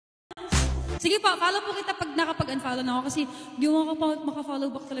Sige po, follow po kita pag nakapag-unfollow na ako kasi di mo maka-follow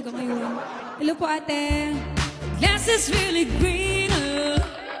back talaga ngayon. Hello po, ate. Glass is really greener.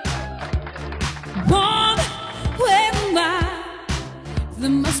 Warm, where am I? There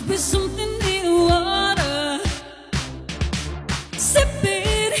must be something in the water.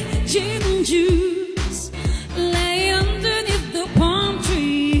 Sipping gin and juice, lay underneath the palm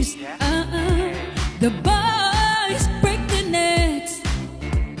trees. The boys break their necks,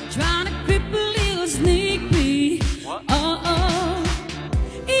 trying to grip a little sneak peek.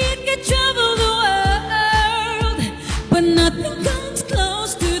 It can travel the world, but nothing comes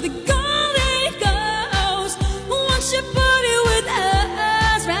close to the Golden Coast. Once you put it with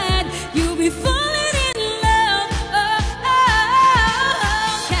us, right, you'll be falling in love.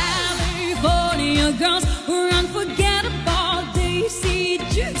 California girls were unforgettable. They see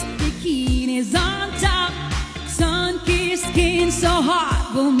juice, bikinis on top, sun-kissed skin so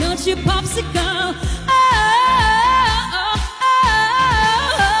hot will melt your popsicle.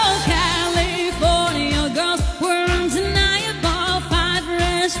 California girls were undeniable. 5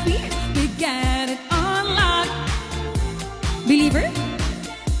 fresh beers, we got it on lock. Believer,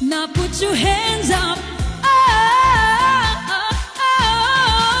 now put your hands up.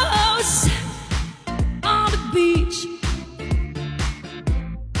 On the beach,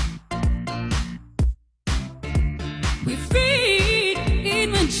 we feed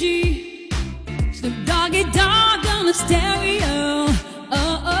EMIE. Snoop Doggy Dogg on the stereo.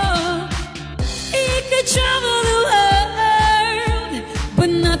 It could travel the world, but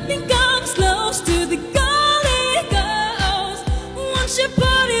nothing comes close to the Golden Coast. Once you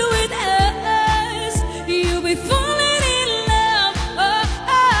party with us, you'll be falling in love.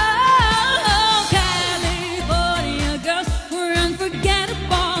 California girls were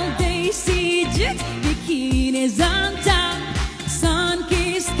unforgettable. They see just bikinis on top,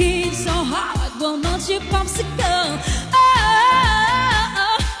 sun-kissed skin so hot will melt your popsicle.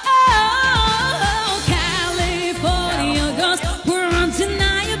 California girls were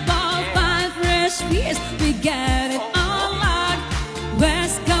undeniable. 5 fresh beers, we got it on lock.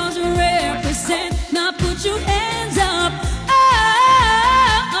 West Coast represent, now put your hands up.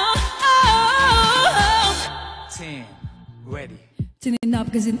 10, ready. Tuning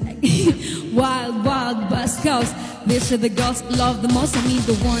up cause wild, wild West Coast. These are the girls I love the most. I mean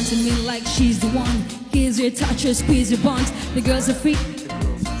the ones who mean like she's the one. Kiss her, touch her, squeeze your buns. The girls are free.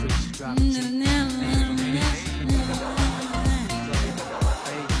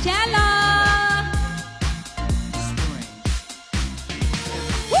 Cello!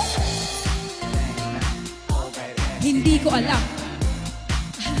 Hindi ko alam.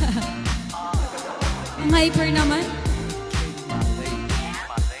 Ang hyper naman.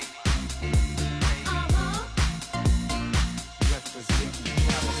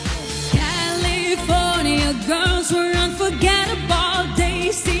 California girls were unforgettable. They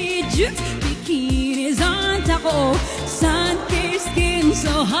see juice, bikinis on top. Oh, sun-kissed skin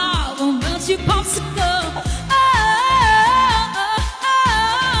so hot will melt your popsicle.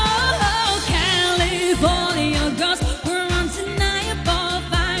 California girls were undeniable.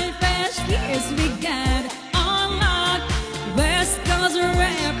 5 fresh beers, we got it on lock. West Coast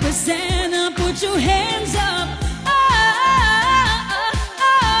represent, now put your hands up.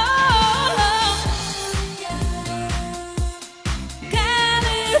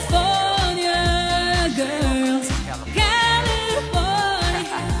 California girls,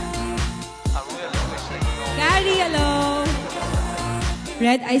 California. Carry hello.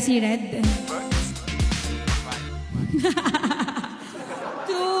 Red, I see red.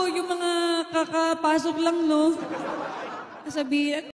 So, yung mga kakapasok lang, no? Sasabihin,